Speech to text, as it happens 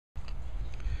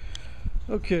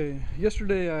Okay,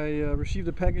 yesterday I received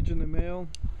a package in the mail,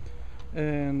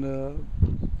 and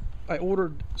I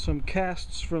ordered some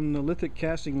casts from the lithic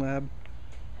casting lab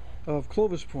of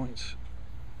Clovis points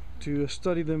to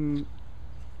study them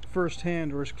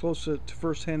firsthand, or as close to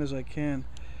firsthand as I can.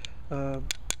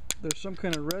 There's some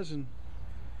kind of resin,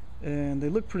 and they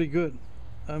look pretty good.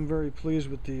 I'm very pleased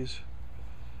with these.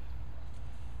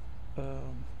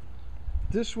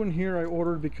 This one here I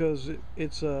ordered because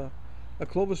it's a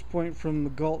Clovis point from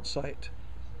the Galt site.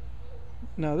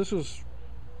 Now this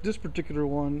particular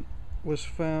one was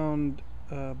found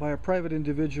by a private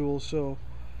individual, so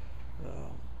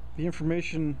the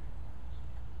information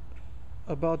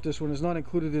about this one is not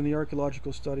included in the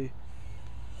archaeological study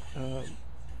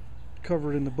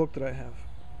covered in the book that I have.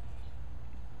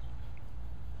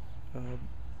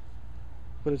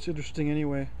 But it's interesting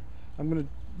anyway. I'm going to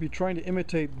be trying to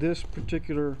imitate this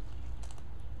particular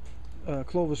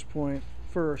Clovis point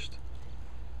first,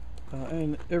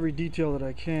 and every detail that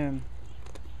I can,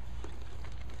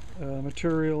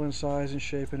 material and size and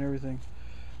shape and everything.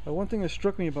 One thing that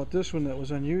struck me about this one that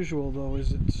was unusual, though,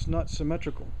 is it's not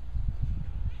symmetrical.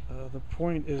 The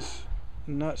point is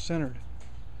not centered.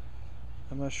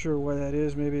 I'm not sure why that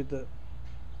is. Maybe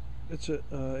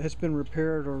it's been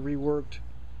repaired or reworked,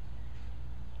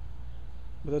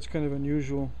 but that's kind of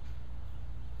unusual.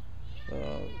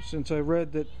 Since I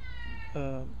read that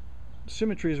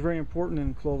symmetry is very important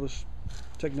in Clovis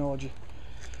technology.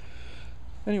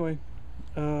 Anyway,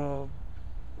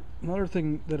 another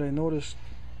thing that I noticed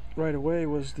right away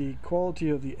was the quality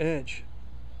of the edge.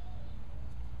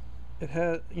 It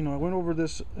had, I went over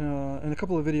this in a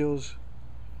couple of videos,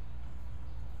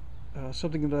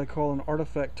 something that I call an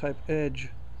artifact type edge,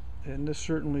 and this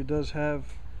certainly does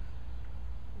have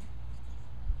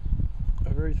a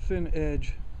very thin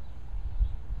edge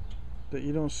that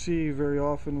you don't see very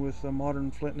often with modern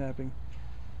flint knapping.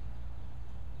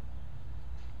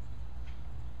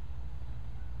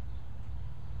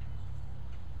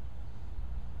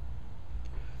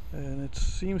 And it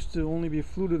seems to only be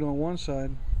fluted on one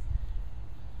side.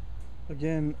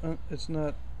 Again, it's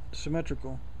not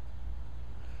symmetrical.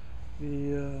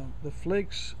 The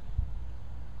flakes,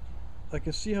 I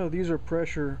can see how these are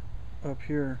pressure up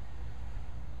here,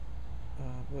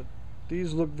 but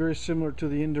these look very similar to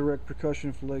the indirect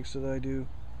percussion flakes that I do.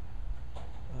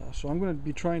 So I'm going to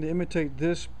be trying to imitate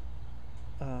this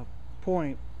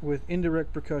point with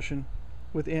indirect percussion,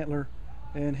 with antler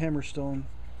and hammerstone.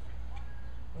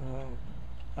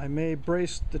 I may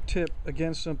brace the tip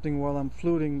against something while I'm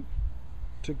fluting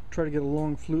to try to get a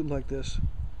long flute like this,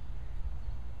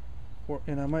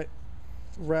 and I might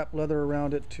wrap leather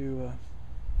around it to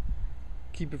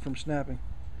keep it from snapping.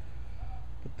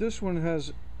 But this one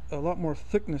has a lot more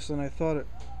thickness than I thought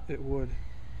it would,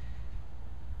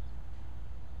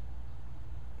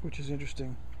 which is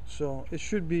interesting. So it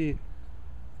should be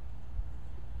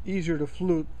easier to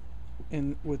flute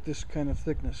with this kind of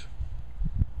thickness.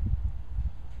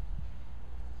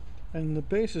 And the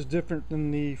base is different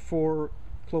than the 4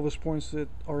 Clovis points that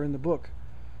are in the book.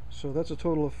 So that's a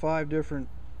total of 5 different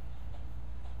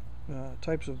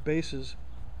types of bases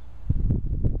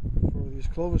for these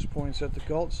Clovis points at the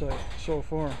Galt site so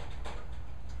far.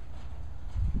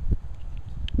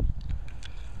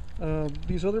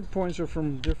 These other points are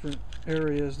from different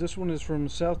areas. This one is from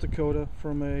South Dakota,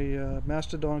 from a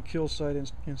mastodon kill site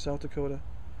in South Dakota.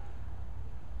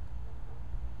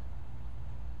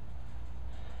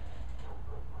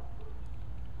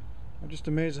 I'm just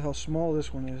amazed at how small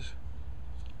this one is.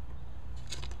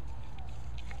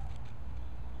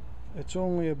 It's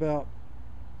only about,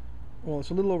 well, it's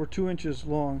a little over 2 inches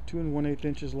long, 2 1/8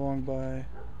 inches long by,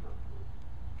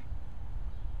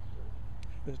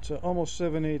 it's almost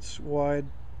 7/8 wide.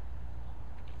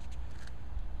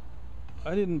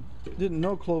 I didn't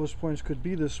know Clovis points could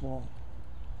be this small.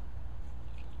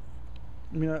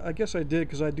 I mean, I guess I did,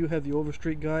 because I do have the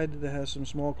Overstreet guide that has some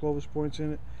small Clovis points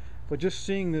in it, but just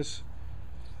seeing this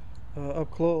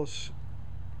up close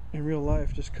in real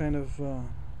life just kind of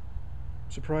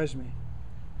surprised me.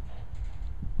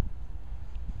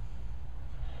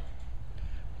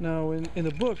 Now in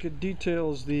the book it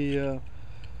details the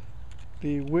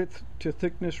width to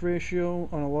thickness ratio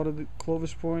on a lot of the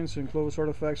Clovis points and Clovis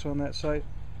artifacts on that site,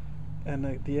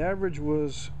 and the average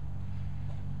was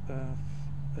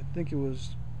I think it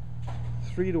was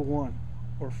 3 to 1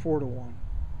 or 4 to 1,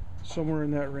 somewhere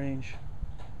in that range.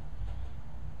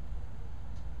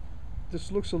 This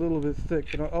looks a little bit thick,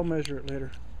 but I'll measure it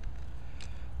later.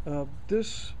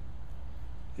 This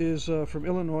is from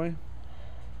Illinois,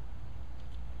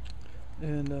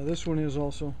 and this one is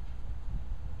also.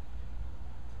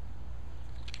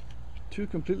 two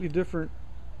completely different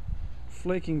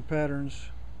flaking patterns,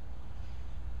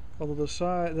 although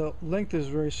the length is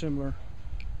very similar.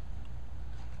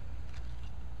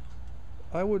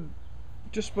 I would,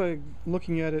 just by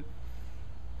looking at it,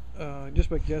 just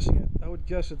by guessing it, I would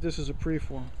guess that this is a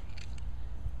preform.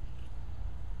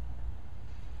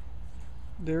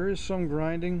 There is some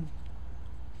grinding,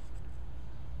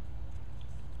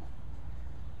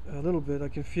 a little bit. I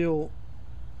can feel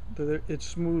that it's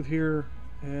smooth here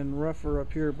and rougher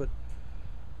up here, but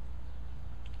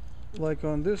like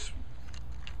on this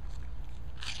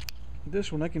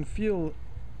one, I can feel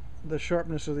the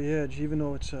sharpness of the edge, even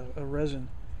though it's a resin,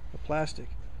 a plastic,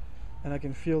 and I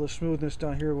can feel the smoothness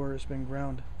down here where it's been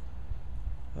ground.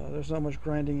 There's not much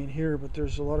grinding in here, but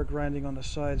there's a lot of grinding on the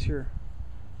sides here.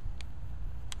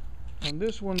 On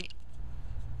this one,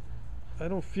 I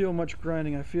don't feel much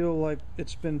grinding. I feel like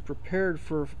it's been prepared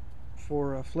for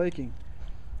flaking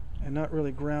and not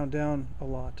really ground down a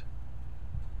lot.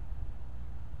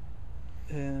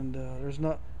 And there's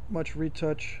not much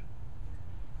retouch.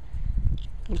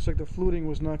 Looks like the fluting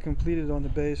was not completed on the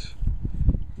base.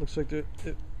 Looks like it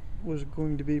was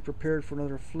going to be prepared for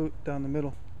another flute down the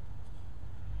middle.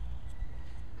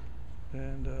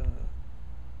 And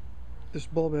this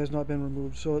bulb has not been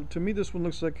removed. So to me, this one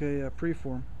looks like a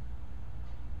preform.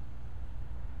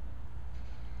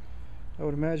 I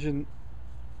would imagine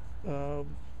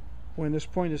when this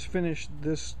point is finished,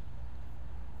 this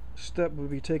step would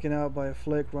be taken out by a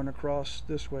flake run across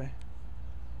this way.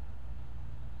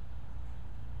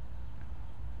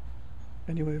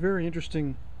 Anyway, very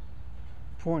interesting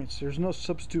points. There's no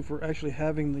substitute for actually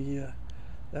having the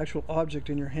actual object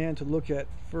in your hand to look at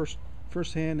first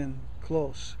hand and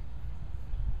close.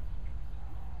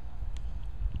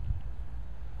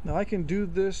 Now I can do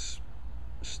this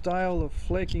style of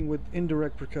flaking with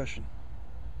indirect percussion.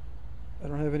 I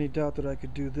don't have any doubt that I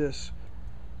could do this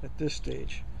at this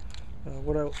stage.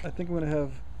 What I think I'm going to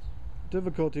have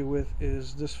difficulty with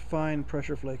is this fine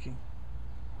pressure flaking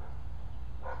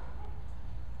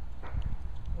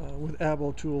with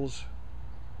abo tools.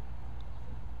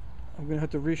 I'm going to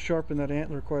have to resharpen that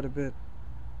antler quite a bit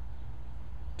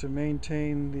to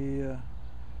maintain the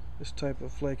this type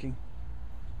of flaking.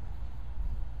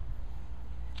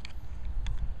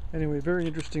 Anyway, very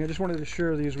interesting. I just wanted to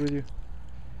share these with you,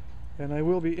 and I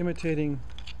will be imitating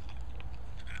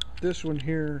this one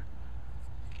here,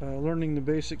 learning the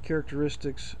basic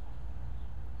characteristics,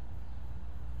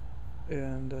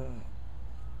 and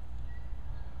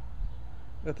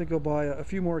I think I'll buy a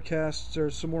few more casts.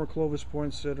 There's some more Clovis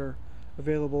points that are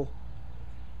available,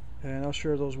 and I'll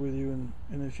share those with you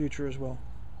in the future as well.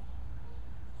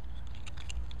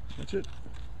 That's it.